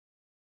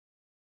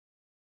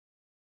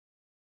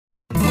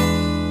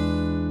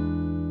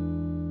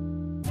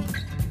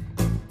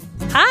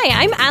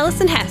Hi, I'm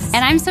Allison Hess.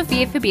 And I'm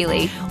Sophia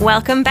Fabili.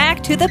 Welcome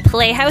back to the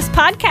Playhouse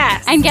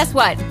Podcast. And guess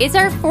what? It's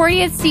our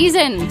 40th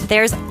season.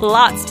 There's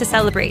lots to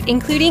celebrate,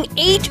 including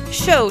 8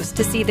 shows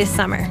to see this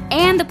summer.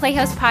 And the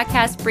Playhouse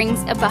Podcast brings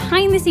a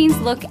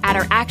behind-the-scenes look at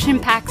our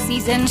action-packed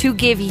season to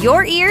give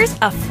your ears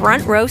a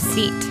front row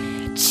seat.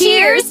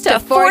 Cheers to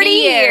 40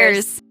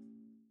 years!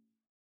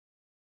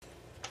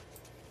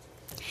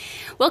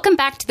 Welcome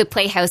back to the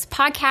Playhouse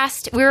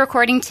Podcast. We're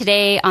recording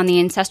today on the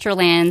ancestral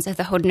lands of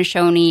the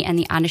Haudenosaunee and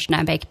the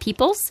Anishinaabeg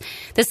peoples.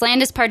 This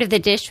land is part of the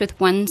Dish with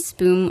One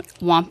Spoon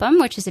Wampum,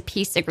 which is a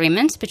peace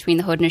agreement between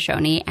the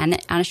Haudenosaunee and the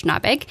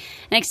Anishinaabeg,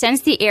 and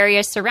extends the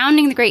area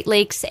surrounding the Great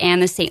Lakes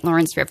and the St.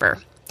 Lawrence River.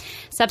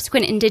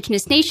 Subsequent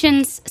Indigenous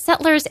nations,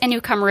 settlers, and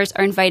newcomers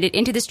are invited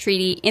into this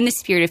treaty in the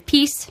spirit of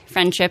peace,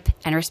 friendship,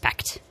 and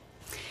respect.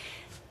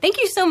 Thank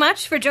you so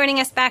much for joining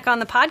us back on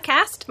the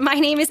podcast. My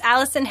name is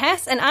Allison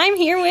Hess, and I'm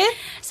here with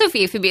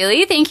Sophia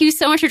Fabili. Thank you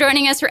so much for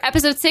joining us for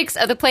episode 6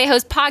 of the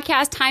Playhouse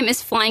Podcast. Time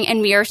is flying, and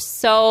we are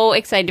so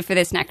excited for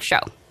this next show.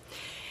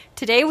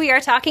 Today we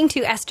are talking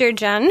to Esther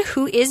Jun,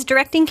 who is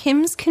directing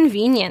Kim's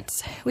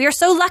Convenience. We are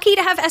so lucky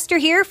to have Esther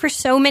here for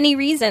so many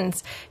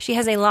reasons. She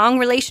has a long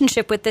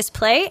relationship with this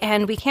play,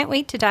 and we can't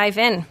wait to dive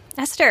in.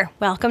 Esther,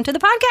 welcome to the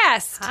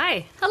podcast.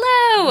 Hi.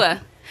 Hello.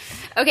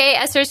 Okay,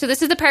 Esther, so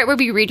this is the part where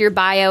we read your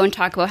bio and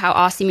talk about how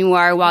awesome you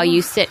are while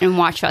you sit and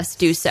watch us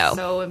do so.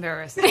 So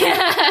embarrassing.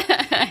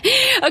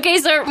 Okay,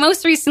 so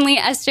most recently,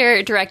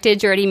 Esther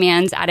directed Geordie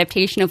Mann's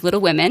adaptation of Little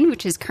Women,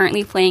 which is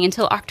currently playing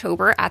until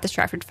October at the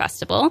Stratford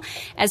Festival,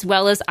 as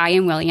well as I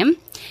Am William.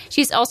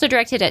 She's also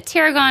directed at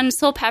Tarragon,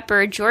 Soul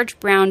Pepper, George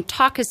Brown,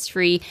 Talk Is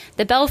Free,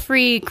 The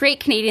Belfry,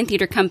 Great Canadian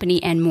Theatre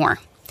Company, and more.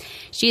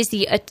 She is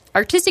the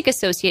artistic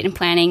associate in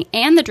planning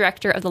and the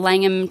director of the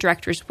Langham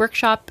Directors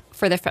Workshop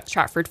for the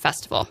Stratford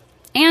Festival.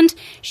 And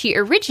she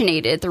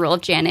originated the role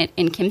of Janet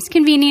in Kim's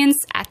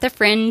Convenience, At the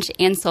Fringe,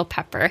 and Soul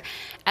Pepper.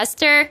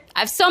 Esther, I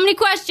have so many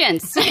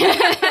questions.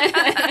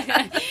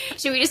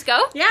 Should we just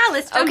go? Yeah,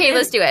 let's jump in.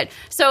 Let's do it.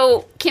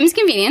 So Kim's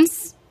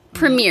Convenience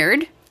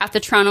premiered at the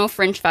Toronto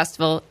Fringe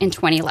Festival in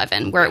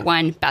 2011, where it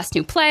won Best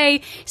New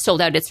Play, sold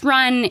out its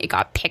run. It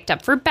got picked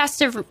up for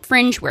Best of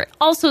Fringe, where it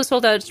also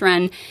sold out its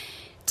run.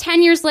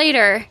 10 years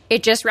later,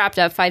 it just wrapped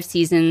up 5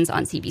 seasons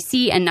on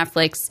CBC and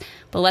Netflix.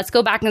 But let's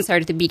go back and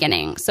start at the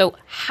beginning. So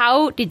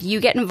how did you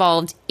get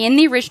involved in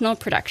the original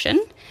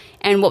production?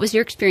 And what was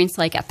your experience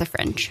like at the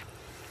Fringe?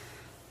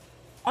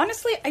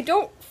 Honestly, I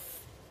don't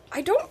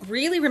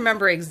really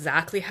remember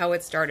exactly how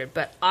it started,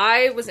 but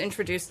I was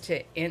introduced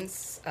to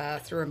Ince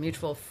through a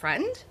mutual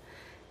friend.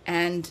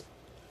 And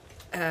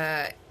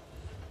I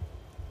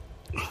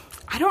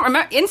don't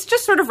remember. Ince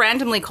just sort of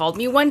randomly called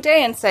me one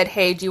day and said,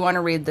 "Hey, do you want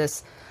to read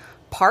this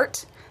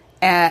part?"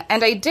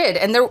 And I did.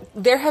 And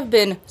there have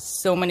been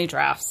so many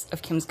drafts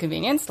of Kim's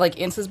Convenience. Like,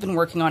 Ince has been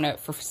working on it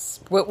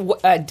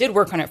did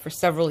work on it for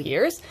several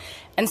years.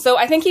 And so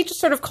I think he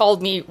just sort of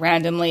called me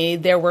randomly.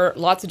 There were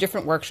lots of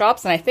different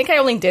workshops, and I think I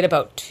only did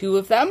about 2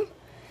 of them.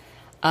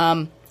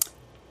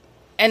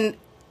 And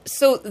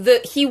so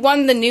he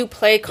won the new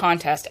play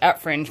contest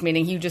at Fringe,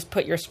 meaning you just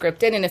put your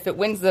script in, and if it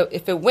wins,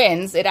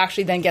 it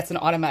actually then gets an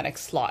automatic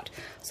slot.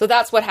 So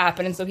that's what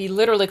happened. And so he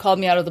literally called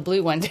me out of the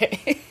blue one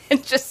day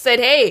and just said,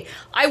 "Hey,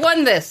 I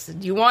won this.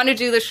 Do you want to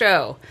do the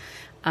show?"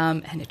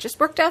 And it just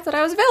worked out that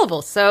I was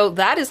available. So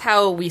that is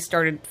how we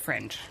started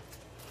Fringe.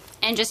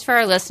 And just for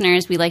our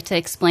listeners, we like to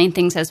explain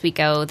things as we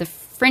go. The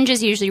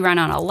Fringes usually run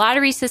on a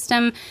lottery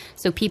system,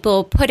 so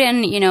people put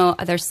in,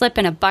 their slip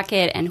in a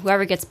bucket, and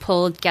whoever gets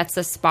pulled gets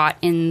a spot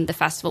in the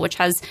festival, which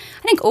has,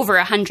 I think, over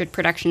 100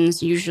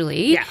 productions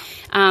usually. Yeah.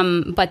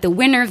 But the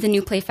winner of the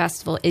New Play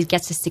Festival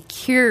gets a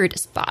secured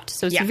spot,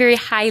 so it's a very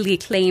highly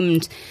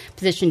claimed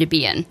position to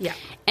be in. Yeah.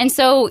 And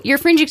so your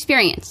Fringe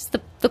experience,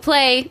 the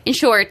play, in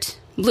short,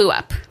 blew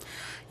up.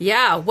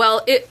 Yeah,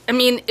 well,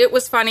 it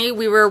was funny.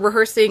 We were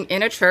rehearsing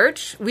in a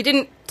church. We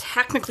didn't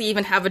technically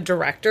even have a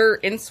director.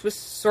 Ince was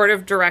sort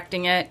of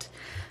directing it.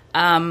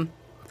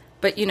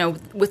 But,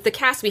 with the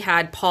cast we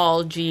had,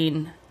 Paul,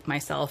 Jean,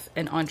 myself,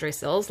 and Andre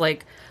Sills,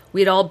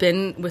 we'd all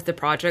been with the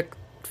project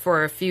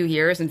for a few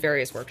years in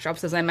various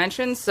workshops, as I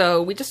mentioned.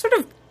 So we just sort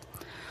of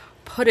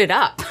put it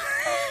up.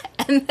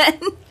 And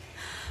then,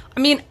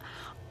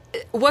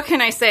 what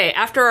can I say?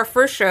 After our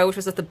first show, which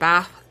was at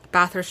the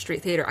Bathurst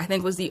Street Theatre, I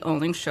think was the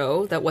only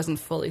show that wasn't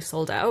fully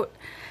sold out.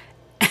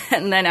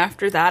 And then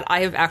after that,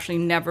 I have actually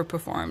never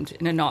performed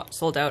in a not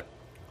sold out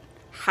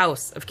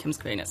house of Kim's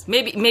Convenience.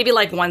 Maybe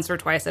like once or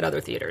twice at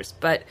other theaters,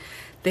 but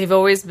they've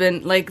always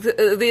been like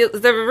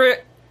the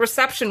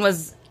reception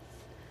was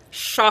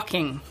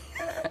shocking.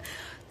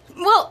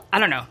 Well, I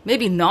don't know,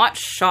 maybe not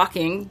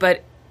shocking,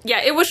 but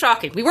yeah, it was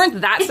shocking. We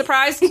weren't that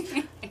surprised,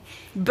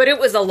 but it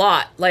was a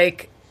lot.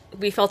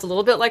 We felt a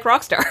little bit like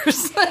rock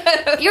stars.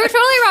 You're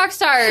totally rock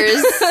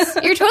stars.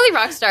 You're totally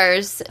rock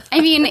stars. I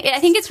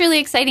think it's really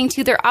exciting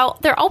too. There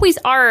always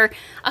are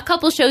a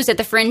couple shows at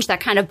the Fringe that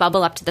kind of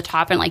bubble up to the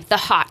top and the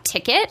hot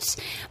ticket.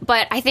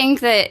 But I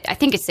think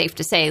it's safe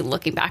to say,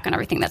 looking back on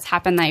everything that's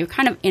happened, that you're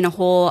kind of in a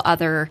whole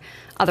other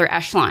other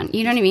echelon.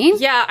 You know what I mean?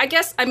 Yeah, I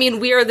guess, I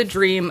mean, we are the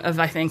dream of,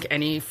 I think,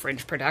 any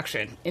fringe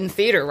production in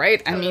theater, right?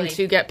 Totally. I mean,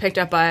 to get picked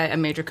up by a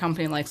major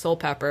company like Soul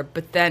Pepper,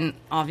 but then,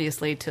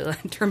 obviously, to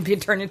be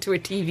turned into a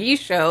TV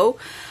show.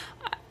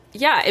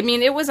 Yeah, I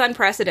mean, it was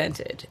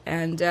unprecedented.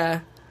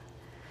 And,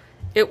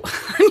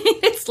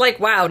 it's like,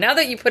 wow, now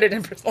that you put it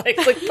in, like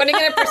putting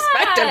it in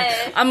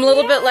perspective, I'm a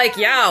little bit like,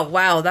 yeah,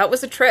 wow, that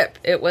was a trip.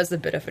 It was a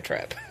bit of a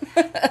trip.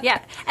 Yeah.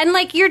 And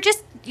like, you're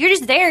just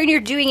there and you're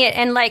doing it.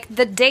 And like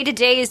the day to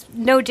day is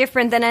no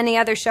different than any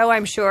other show,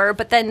 I'm sure.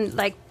 But then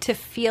like to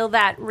feel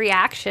that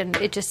reaction,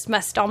 it just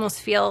must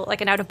almost feel like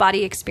an out of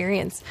body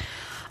experience.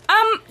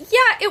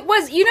 Yeah, it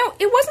was,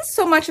 it wasn't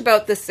so much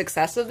about the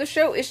success of the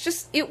show.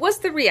 It was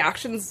the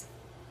reactions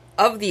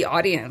of the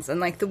audience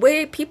and like the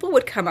way people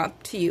would come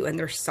up to you and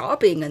they're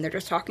sobbing and they're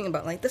just talking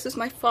about like, this is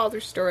my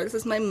father's story, this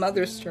is my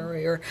mother's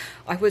story, or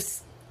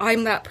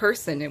I'm that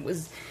person.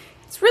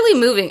 It's really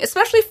moving,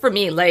 especially for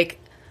me. Like,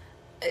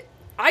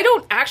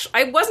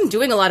 I wasn't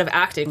doing a lot of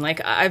acting.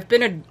 Like, I've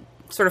been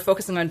sort of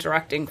focusing on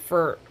directing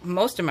for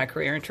most of my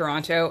career in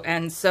Toronto,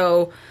 and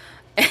so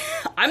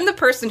I'm the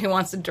person who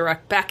wants to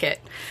direct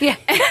Beckett. Yeah.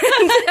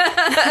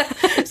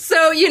 And,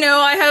 so,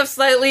 I have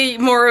slightly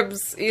more,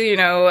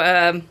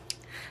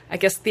 I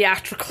guess,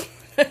 theatrical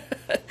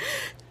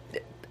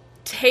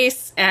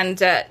tastes,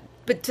 and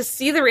but to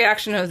see the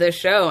reaction of this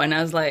show, and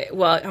I was like,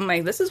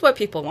 this is what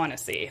people want to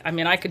see. I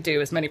mean, I could do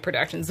as many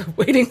productions of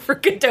Waiting for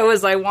Godot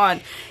as I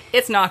want.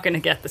 It's not going to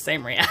get the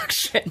same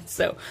reaction.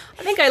 So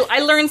I think I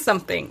learned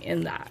something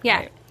in that. Yeah.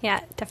 Right? Yeah,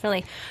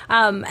 definitely.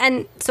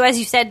 And so, as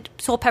you said,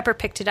 Soul Pepper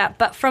picked it up.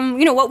 But from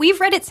what we've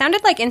read, it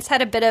sounded like Ince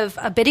had a bit of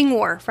a bidding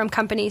war from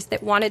companies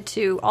that wanted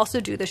to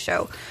also do the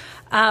show.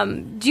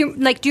 Do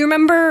you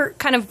remember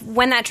kind of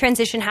when that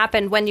transition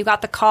happened, when you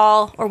got the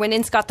call, or when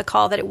Ince got the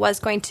call that it was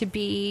going to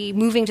be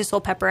moving to Soul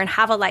Pepper and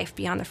have a life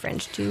beyond the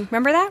fringe? Do you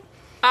remember that?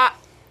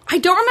 I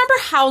don't remember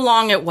how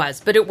long it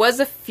was, but it was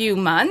a few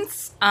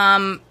months.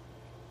 I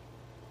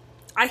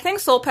think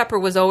Soul Pepper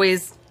was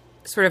always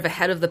sort of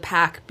ahead of the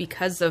pack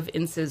because of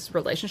Ince's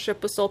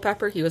relationship with Soul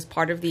Pepper. He was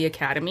part of the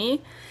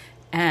Academy,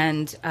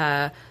 and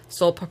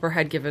Soul Pepper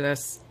had given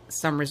us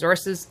some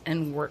resources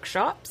and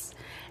workshops.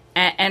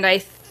 And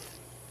I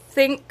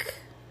think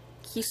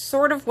he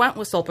sort of went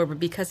with Soul Pepper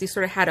because he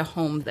sort of had a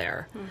home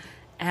there.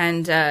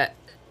 And,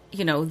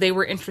 they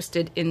were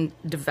interested in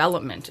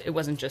development. It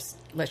wasn't just,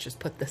 let's just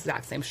put the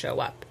exact same show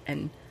up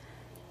and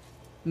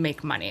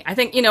make money. I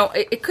think,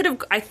 it could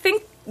have, I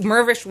think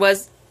Mirvish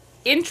was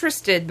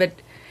interested, but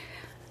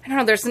I don't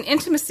know, there's an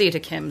intimacy to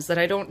Kim's that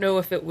I don't know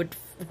if it would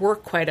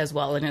work quite as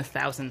well in a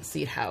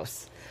 1,000-seat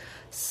house.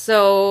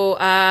 So,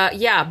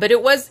 but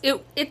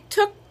it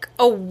took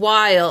a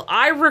while.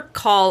 I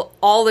recall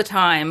all the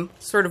time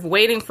sort of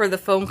waiting for the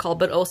phone call,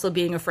 but also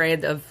being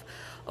afraid of,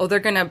 they're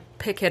going to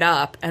pick it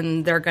up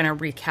and they're going to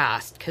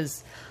recast.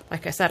 Because,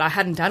 like I said, I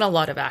hadn't done a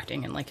lot of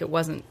acting and, it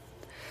wasn't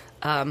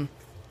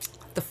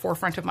the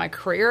forefront of my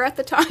career at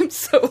the time.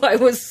 So I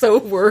was so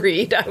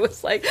worried. I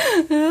was like,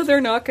 they're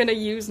not going to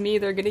use me.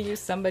 They're going to use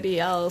somebody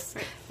else.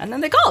 And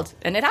then they called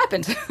and it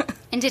happened.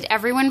 And did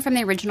everyone from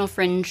the original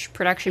Fringe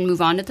production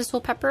move on to the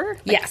Soul Pepper?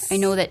 Yes. I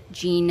know that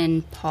Jean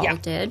and Paul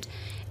did.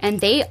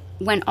 And they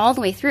went all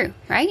the way through,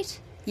 right?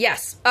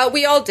 Yes,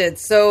 we all did.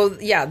 So,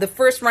 the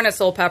first run at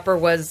Soul Pepper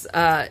was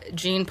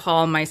Jean,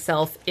 Paul,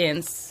 myself,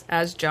 Ince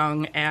as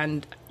Jung,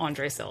 and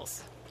Andre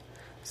Sills.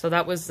 So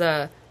that was...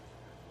 there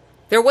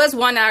was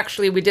one,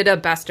 actually, we did a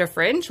Best of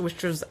Fringe,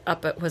 which was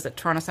up at,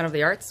 Toronto Centre of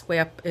the Arts, way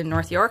up in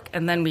North York,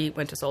 and then we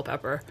went to Soul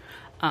Pepper.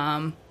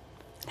 I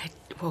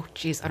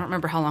don't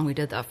remember how long we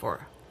did that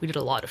for. We did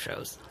a lot of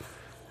shows.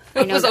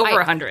 It was over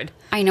 100.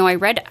 I know. I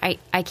read.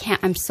 I can't.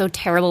 I'm so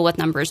terrible with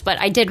numbers, but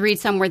I did read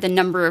somewhere the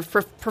number of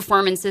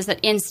performances that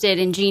Ince did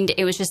and Jean did.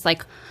 It was just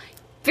like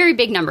very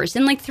big numbers,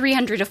 in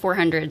 300 to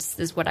 400s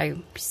is what I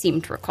seem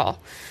to recall.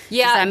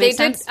 Yeah, Does that make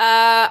sense? Did.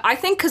 I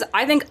think it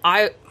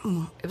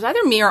was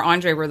either me or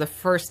Andre were the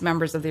first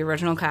members of the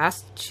original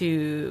cast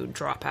to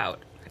drop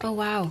out. Oh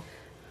wow.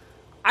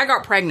 I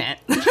got pregnant.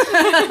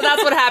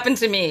 That's what happened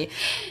to me,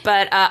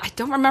 but I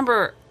don't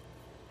remember.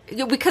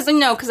 Because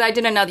I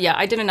did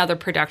another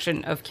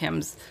production of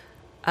Kim's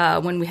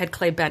when we had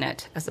Clay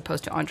Bennett as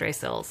opposed to Andre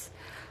Sills.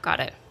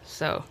 Got it.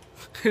 So,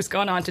 who's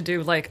gone on to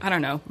do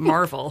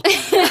Marvel.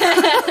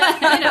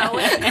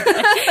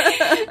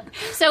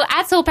 So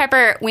at Soul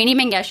Pepper, Wayne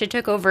Mangesha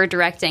took over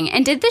directing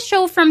and did the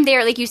show from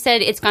there. Like you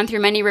said, it's gone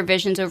through many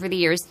revisions over the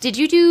years.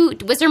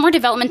 Was there more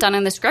development done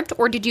on the script,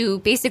 or did you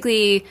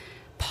basically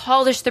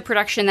polish the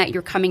production that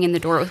you're coming in the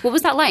door with? What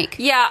was that like?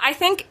 Yeah, I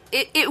think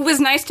it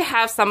was nice to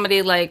have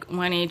somebody like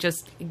Winnie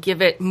just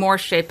give it more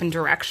shape and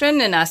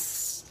direction, and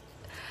us,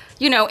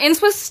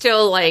 Ince was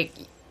still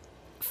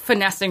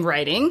finessing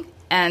writing,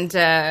 and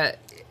there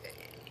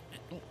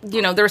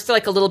was still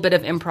a little bit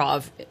of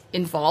improv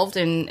involved,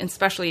 and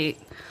especially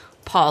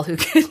Paul, who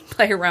could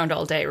play around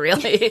all day,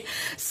 really.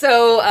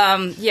 So,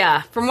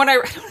 from what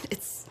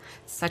it's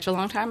such a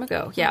long time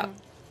ago. Yeah.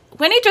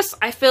 Winnie just,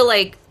 I feel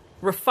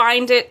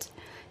refined it,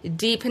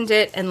 deepened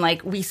it, and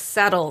we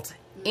settled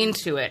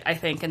into it, I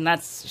think, and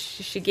that's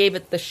she gave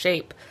it the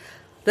shape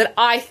that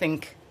I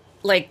think,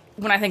 like,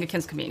 when I think of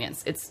Kim's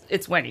Convenience,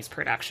 it's Wendy's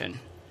production,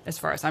 as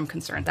far as I'm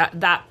concerned.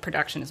 That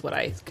production is what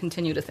I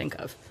continue to think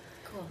of.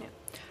 Cool. Yeah.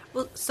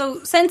 Well,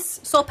 so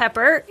since Soul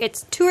Pepper,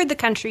 it's toured the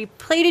country,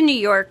 played in New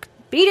York,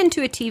 made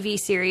into a TV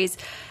series,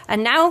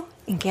 and now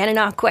in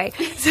Gananoque.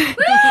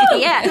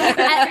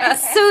 Yeah.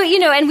 So,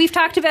 and we've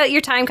talked about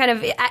your time kind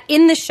of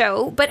in the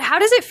show, but how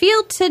does it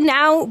feel to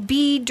now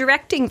be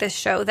directing this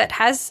show that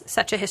has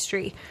such a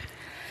history?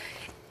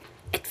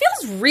 It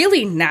feels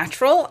really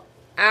natural,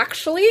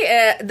 actually.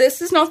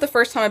 This is not the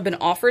first time I've been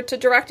offered to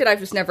direct it. I've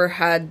just never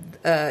had,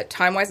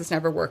 time-wise, it's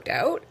never worked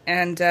out.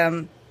 And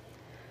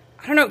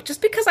I don't know,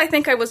 just because I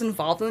think I was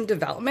involved in the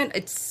development,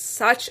 it's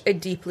such a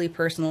deeply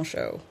personal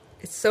show.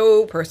 It's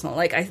so personal.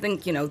 Like, I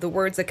think, the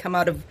words that come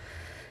out of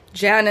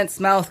Janet's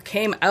mouth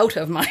came out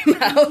of my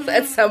mouth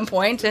at some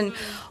point, and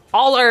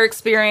all our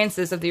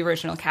experiences of the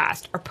original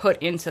cast are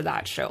put into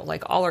that show.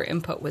 Like, all our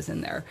input was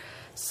in there.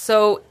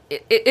 So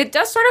it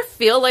does sort of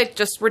feel like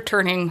just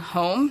returning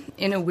home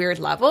in a weird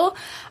level.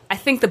 I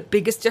think the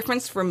biggest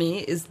difference for me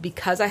is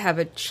because I have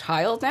a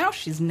child now,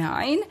 she's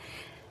 9,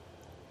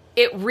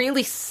 it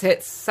really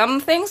sits. Some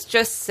things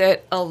just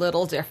sit a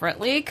little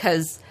differently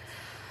because,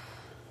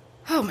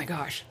 oh my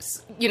gosh.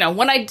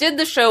 When I did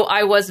the show,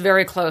 I was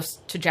very close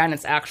to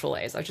Janet's actual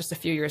age. I was just a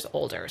few years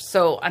older.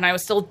 And I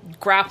was still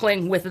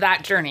grappling with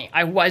that journey.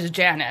 I was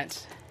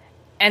Janet.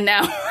 And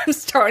now I'm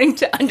starting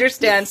to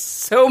understand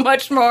so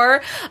much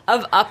more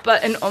of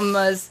Appa and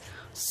Umma's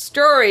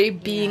story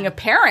being a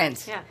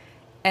parent. Yeah.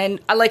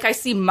 And I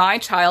see my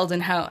child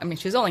and how,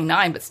 she's only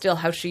 9, but still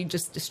how she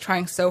just is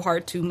trying so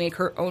hard to make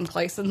her own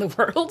place in the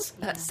world,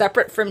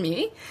 separate from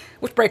me,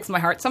 which breaks my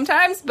heart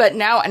sometimes. But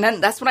now, and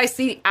then that's what I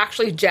see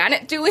actually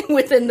Janet doing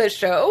within the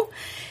show.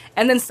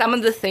 And then some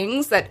of the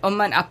things that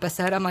Umma and Appa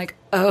said, I'm like,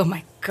 oh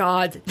my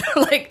God,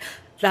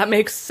 that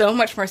makes so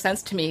much more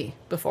sense to me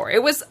before. I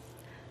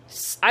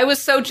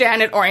was so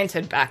Janet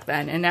oriented back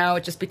then. And now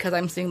just because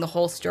I'm seeing the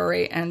whole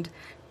story and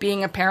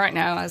being a parent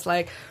now, I was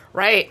like,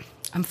 right,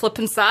 I'm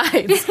flipping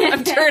sides.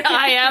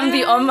 I am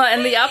the Umma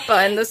and the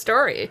Appa in the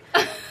story.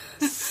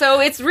 So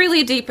it's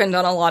really deepened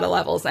on a lot of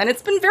levels. And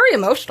it's been very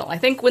emotional. I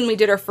think when we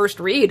did our first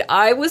read,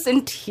 I was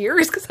in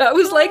tears because I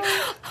was like,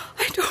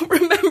 I don't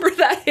remember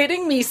that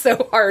hitting me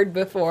so hard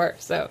before.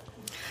 So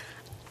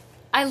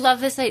I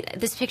love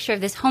this picture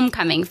of this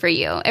homecoming for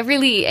you. It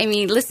really,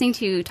 listening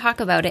to you talk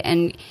about it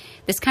and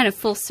this kind of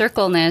full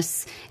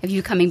circleness of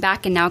you coming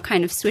back and now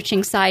kind of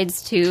switching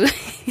sides to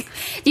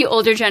the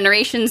older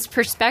generation's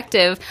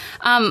perspective.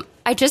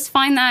 I just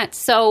find that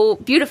so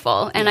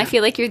beautiful. And I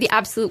feel like you're the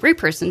absolute right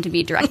person to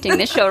be directing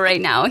this show right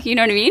now. You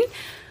know what I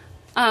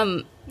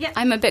mean? Yeah.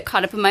 I'm a bit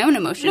caught up in my own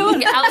emotions. No,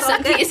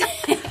 Allison, please.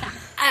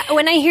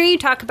 When I hear you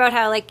talk about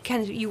how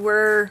kind of you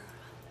were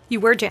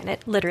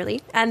Janet,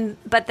 literally,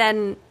 but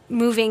then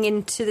moving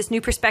into this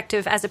new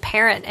perspective as a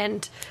parent,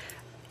 and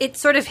it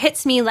sort of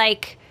hits me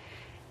like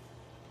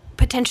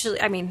potentially,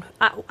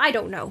 I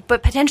don't know,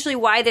 but potentially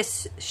why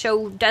this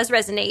show does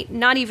resonate,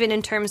 not even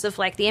in terms of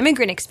the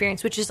immigrant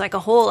experience, which is a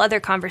whole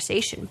other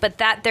conversation, but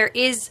that there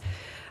is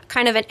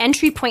kind of an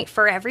entry point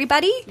for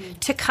everybody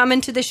to come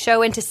into the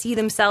show and to see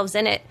themselves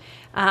in it.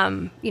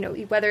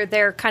 Whether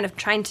they're kind of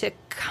trying to,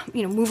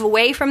 move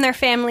away from their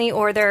family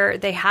or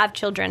they have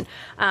children.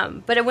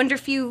 But I wonder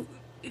do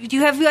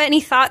you have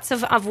any thoughts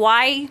of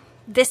why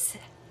this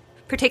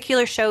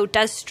particular show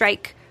does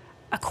strike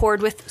a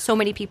chord with so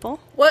many people?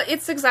 Well,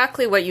 it's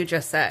exactly what you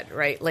just said,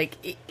 right?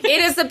 It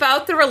is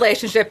about the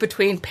relationship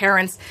between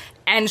parents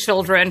and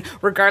children,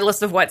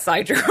 regardless of what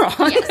side you're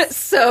on. Yes.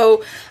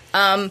 So,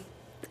 and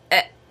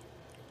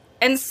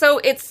so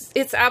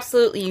it's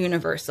absolutely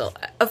universal.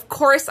 Of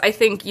course, I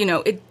think,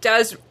 it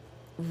does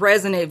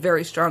resonate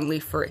very strongly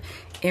for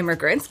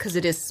immigrants because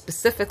it is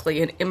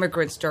specifically an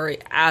immigrant story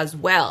as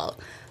well.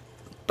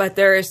 But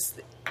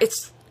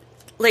it's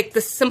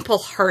the simple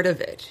heart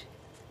of it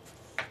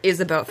is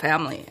about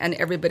family, and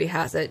everybody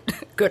has it,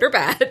 good or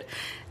bad,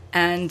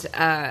 and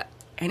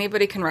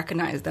anybody can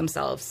recognize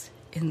themselves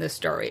in this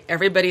story.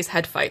 Everybody's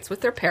had fights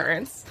with their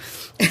parents.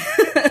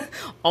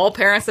 All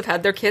parents have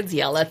had their kids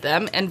yell at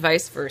them, and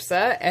vice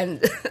versa.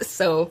 And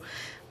so,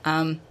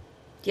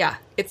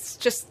 it's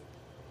just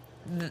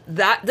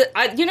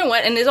that you know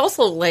what? And it's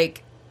also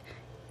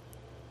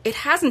it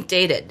hasn't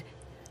dated.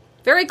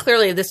 Very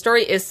clearly, the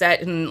story is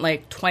set in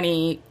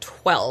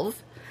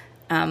 2012.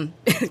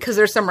 Because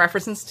there's some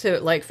references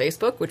to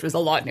Facebook, which was a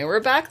lot newer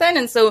back then,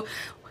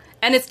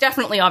 and it's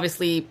definitely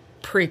obviously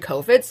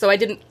pre-COVID. So I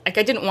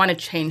didn't want to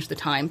change the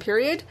time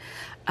period,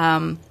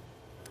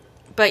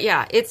 but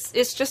yeah, it's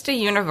just a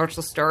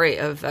universal story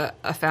of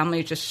a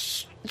family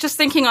just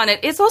thinking on it.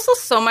 It's also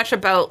so much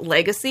about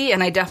legacy,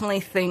 and I definitely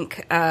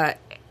think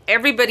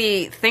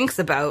everybody thinks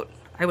about.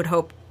 I would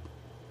hope,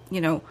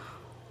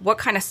 what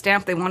kind of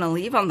stamp they want to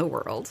leave on the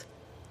world,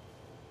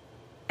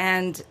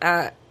 and.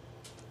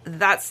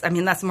 That's a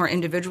more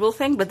individual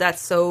thing, but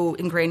that's so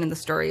ingrained in the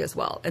story as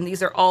well. And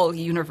these are all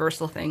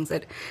universal things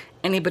that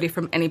anybody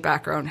from any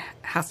background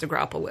has to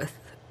grapple with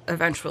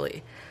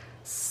eventually.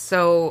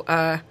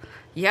 So,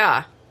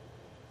 yeah.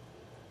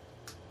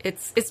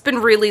 It's been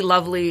really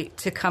lovely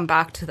to come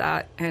back to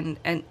that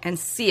and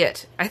see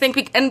it. I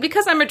think, and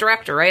because I'm a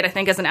director, right? I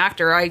think as an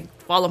actor, I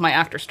follow my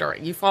actor story.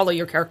 You follow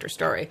your character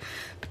story.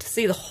 But to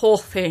see the whole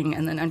thing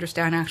and then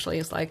understand actually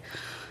is like,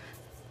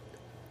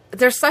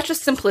 there's such a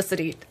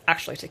simplicity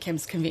actually to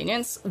Kim's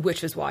Convenience,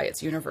 which is why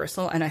it's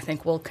universal, and I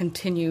think will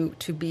continue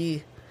to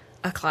be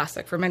a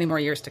classic for many more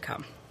years to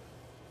come.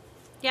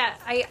 Yeah,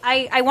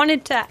 I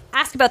wanted to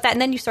ask about that,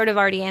 and then you sort of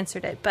already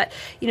answered it. But,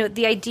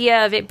 the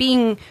idea of it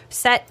being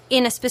set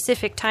in a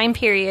specific time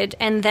period,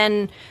 and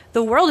then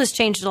the world has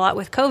changed a lot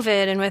with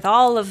COVID and with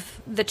all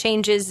of the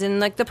changes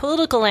in, like, the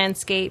political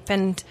landscape,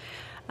 and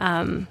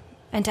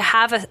to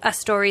have a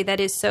story that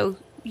is so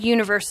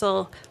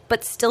universal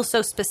but still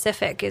so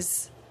specific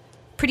is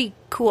pretty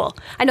cool.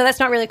 I know that's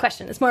not really a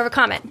question. It's more of a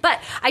comment.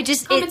 But I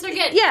just... Comments are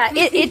good. Yeah,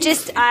 it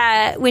just...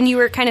 when you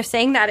were kind of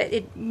saying that,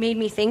 it made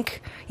me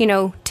think,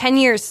 10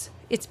 years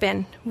it's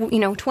been,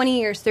 20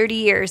 years, 30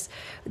 years,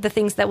 the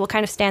things that will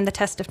kind of stand the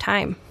test of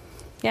time.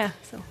 Yeah.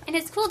 So. And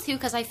it's cool, too,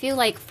 because I feel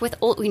like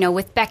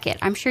with Beckett,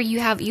 I'm sure you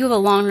have a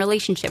long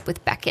relationship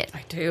with Beckett.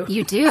 I do.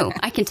 You do.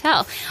 I can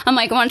tell. I'm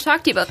like, I want to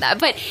talk to you about that.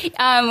 But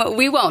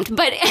we won't.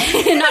 But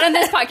not on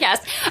this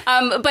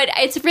podcast. But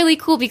it's really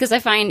cool because I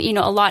find,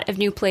 a lot of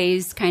new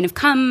plays kind of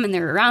come and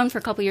they're around for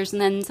a couple years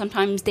and then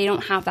sometimes they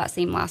don't have that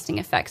same lasting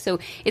effect. So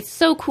it's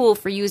so cool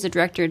for you as a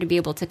director to be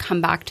able to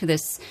come back to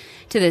this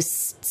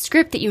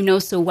script that you know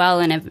so well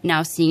and have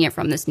now seeing it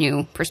from this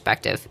new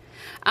perspective.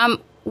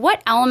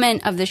 What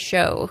element of the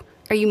show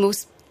are you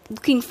most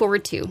looking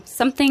forward to?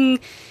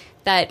 Something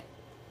that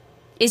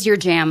is your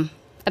jam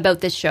about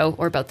this show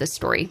or about this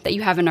story that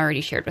you haven't already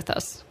shared with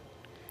us?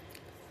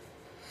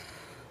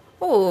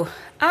 Well,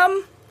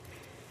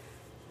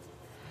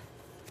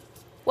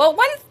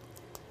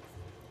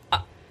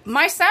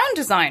 my sound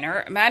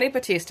designer, Maddie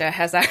Batista,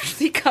 has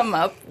actually come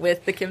up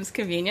with the Kim's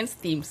Convenience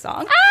theme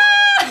song.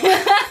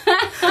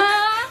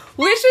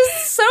 Which is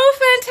so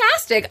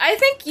fantastic. I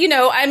think,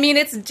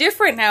 it's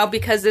different now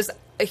because there's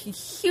a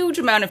huge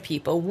amount of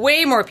people,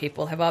 way more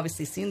people have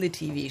obviously seen the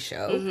TV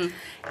show. Mm-hmm.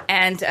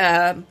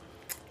 And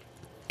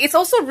it's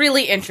also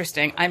really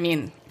interesting. I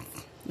mean,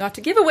 not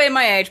to give away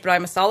my age, but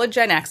I'm a solid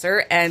Gen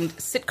Xer, and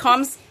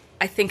sitcoms,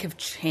 I think, have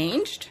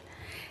changed.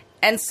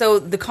 And so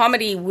the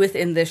comedy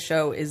within this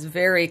show is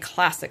very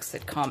classic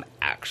sitcom,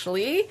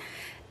 actually.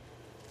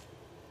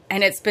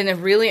 And it's been a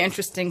really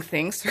interesting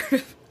thing,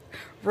 sort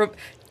of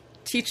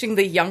teaching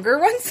the younger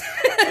ones.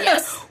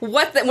 Yes.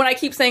 When I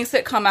keep saying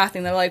sitcom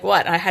acting, they're like,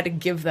 what? And I had to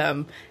give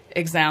them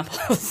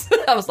examples.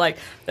 I was like,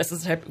 this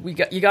is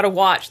you got to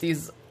watch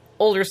these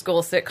older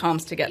school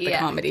sitcoms to get the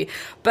comedy.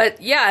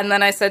 But yeah, and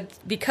then I said,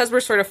 because we're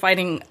sort of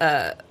fighting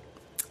a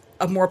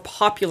more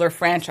popular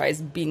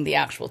franchise being the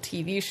actual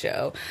TV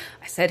show,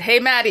 I said, hey,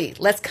 Maddie,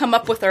 let's come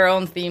up with our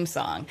own theme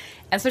song.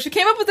 And so she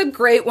came up with a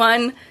great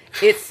one.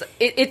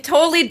 It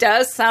totally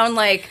does sound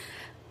like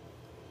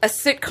a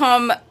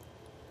sitcom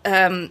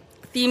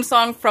theme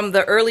song from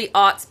the early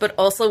aughts, but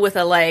also with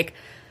a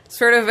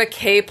sort of a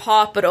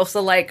K-pop, but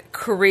also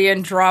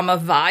Korean drama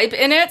vibe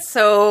in it.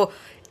 So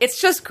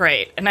it's just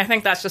great. And I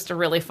think that's just a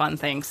really fun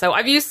thing. So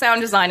I've used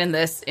sound design in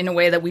this in a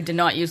way that we did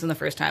not use in the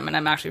first time, and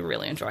I'm actually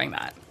really enjoying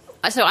that.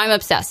 So I'm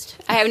obsessed.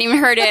 I haven't even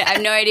heard it. I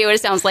have no idea what it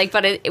sounds like,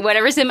 but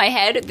whatever's in my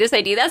head, this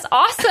idea, that's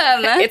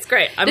awesome. It's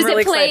great. I'm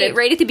really excited. Does it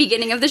play right at the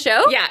beginning of the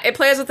show? Yeah, it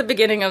plays at the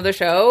beginning of the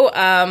show.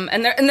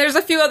 And there's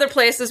a few other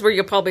places where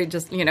you'll probably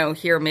just,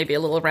 hear maybe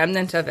a little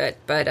remnant of it.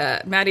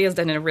 But Maddie has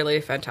done a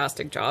really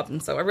fantastic job,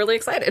 and so I'm really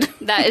excited.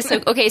 That is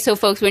so... Okay, so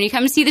folks, when you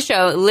come to see the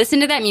show, listen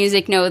to that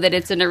music, know that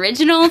it's an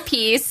original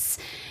piece.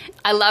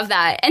 I love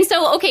that. And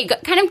so, okay,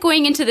 kind of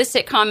going into the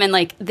sitcom and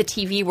the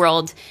TV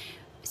world...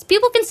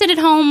 People can sit at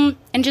home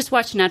and just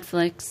watch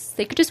Netflix.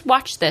 They could just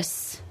watch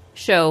this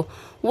show.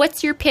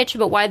 What's your pitch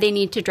about why they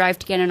need to drive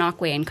to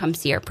Gananoque and come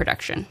see our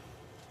production?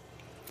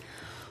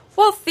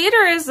 Well,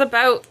 theater is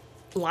about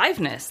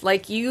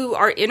liveness. You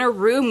are in a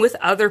room with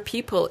other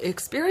people,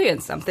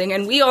 experience something.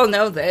 And we all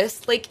know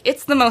this.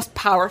 It's the most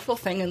powerful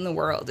thing in the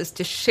world is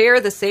to share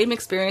the same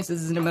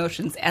experiences and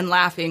emotions and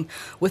laughing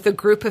with a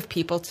group of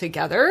people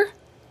together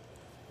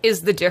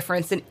is the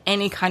difference in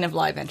any kind of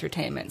live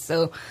entertainment.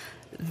 So...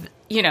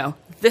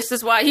 this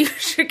is why you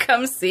should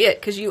come see it,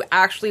 because you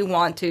actually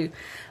want to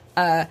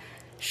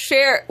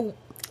share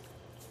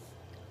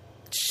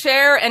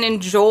and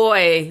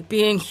enjoy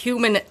being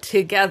human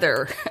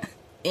together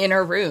in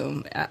a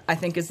room, I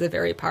think is a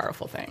very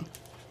powerful thing.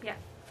 Yeah.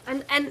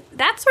 And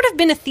that's sort of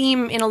been a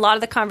theme in a lot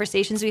of the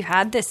conversations we've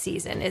had this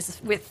season is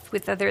with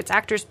whether it's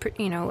actors,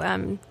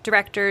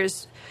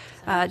 directors,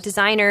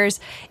 designers,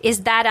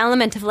 is that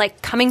element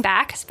of coming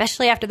back,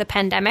 especially after the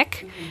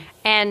pandemic,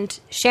 and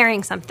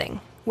sharing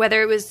something.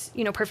 Whether it was,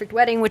 Perfect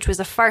Wedding, which was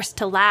a farce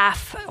to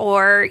laugh,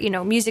 or,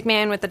 Music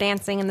Man with the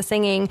dancing and the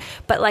singing,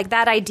 but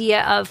that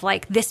idea of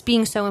this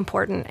being so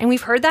important. And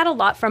we've heard that a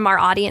lot from our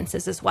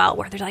audiences as well,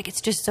 where they're it's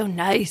just so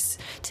nice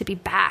to be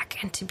back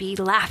and to be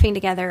laughing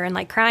together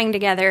and crying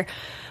together.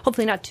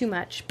 Hopefully not too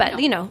much, but,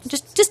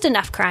 just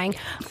enough crying.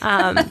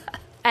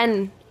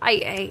 And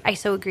I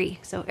so agree.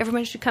 So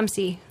everyone should come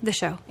see the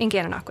show in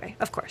Gananoque,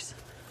 of course.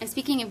 And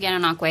speaking of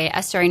Gananoque,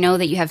 Esther, I know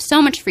that you have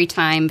so much free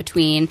time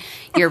between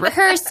your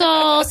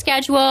rehearsal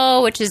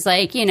schedule, which is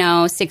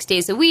 6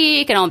 days a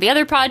week, and all the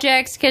other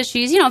projects, because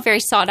she's, a very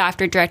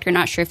sought-after director.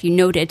 Not sure if you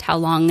noted how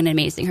long and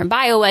amazing her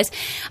bio was.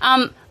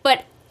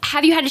 But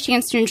have you had a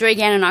chance to enjoy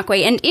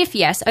Gananoque? And if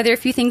yes, are there a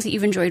few things that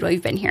you've enjoyed while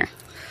you've been here?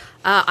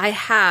 I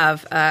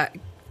have.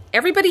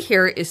 Everybody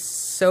here is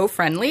so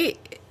friendly.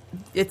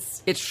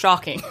 It's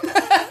shocking.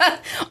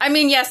 I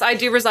mean, yes, I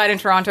do reside in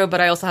Toronto, but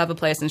I also have a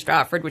place in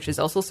Stratford, which is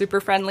also super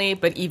friendly.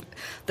 But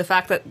the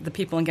fact that the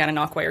people in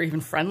Gananoque are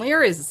even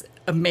friendlier is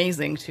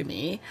amazing to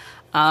me.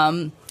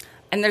 And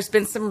there's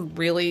been some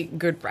really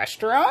good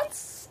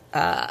restaurants.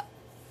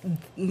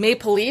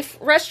 Maple Leaf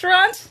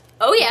Restaurant.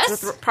 Oh, yes.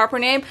 That's the proper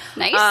name.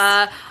 Nice.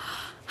 I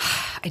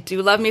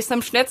do love me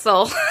some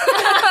schnitzel.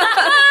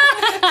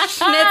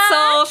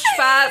 Schnitzel,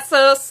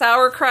 spatzel,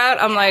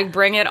 sauerkraut. I'm like,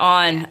 bring it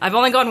on. I've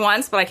only gone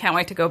once, but I can't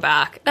wait to go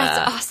back.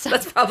 That's awesome.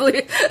 That's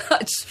probably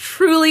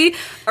truly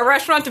a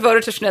restaurant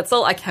devoted to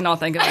schnitzel. I cannot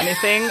think of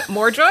anything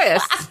more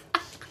joyous.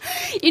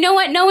 You know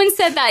what? No one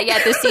said that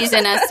yet this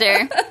season,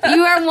 Esther.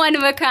 You are one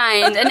of a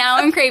kind, and now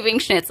I'm craving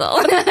schnitzel.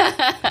 And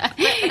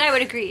I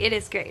would agree. It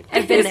is great.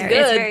 I've been there. Good.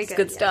 It's very good. It's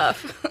good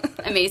stuff.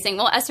 Amazing.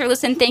 Well, Esther,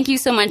 listen, thank you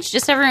so much.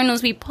 Just so everyone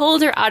knows, we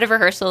pulled her out of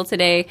rehearsal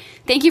today.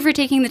 Thank you for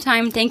taking the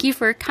time. Thank you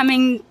for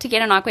coming to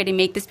Gananoque to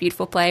make this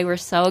beautiful play. We're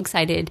so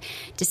excited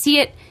to see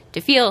it,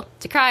 to feel,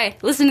 to cry,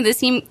 listen to this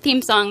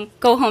theme song,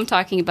 go home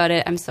talking about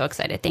it. I'm so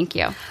excited. Thank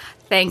you.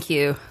 Thank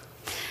you.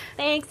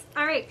 Thanks.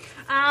 All right.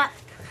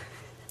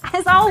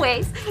 As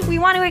always, we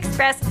want to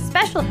express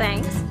special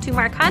thanks to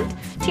Mark Hunt,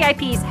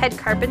 TIP's head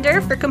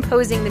carpenter, for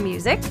composing the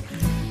music.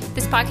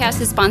 This podcast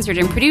is sponsored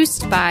and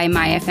produced by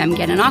MyFM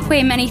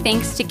Gananoque. Many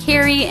thanks to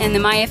Carrie and the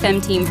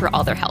MyFM team for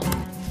all their help.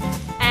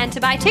 And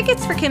to buy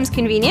tickets for Kim's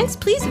Convenience,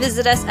 please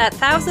visit us at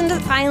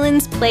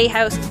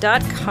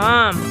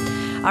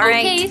thousandislandsplayhouse.com. All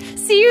right.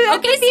 See you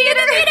at the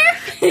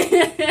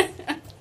theater.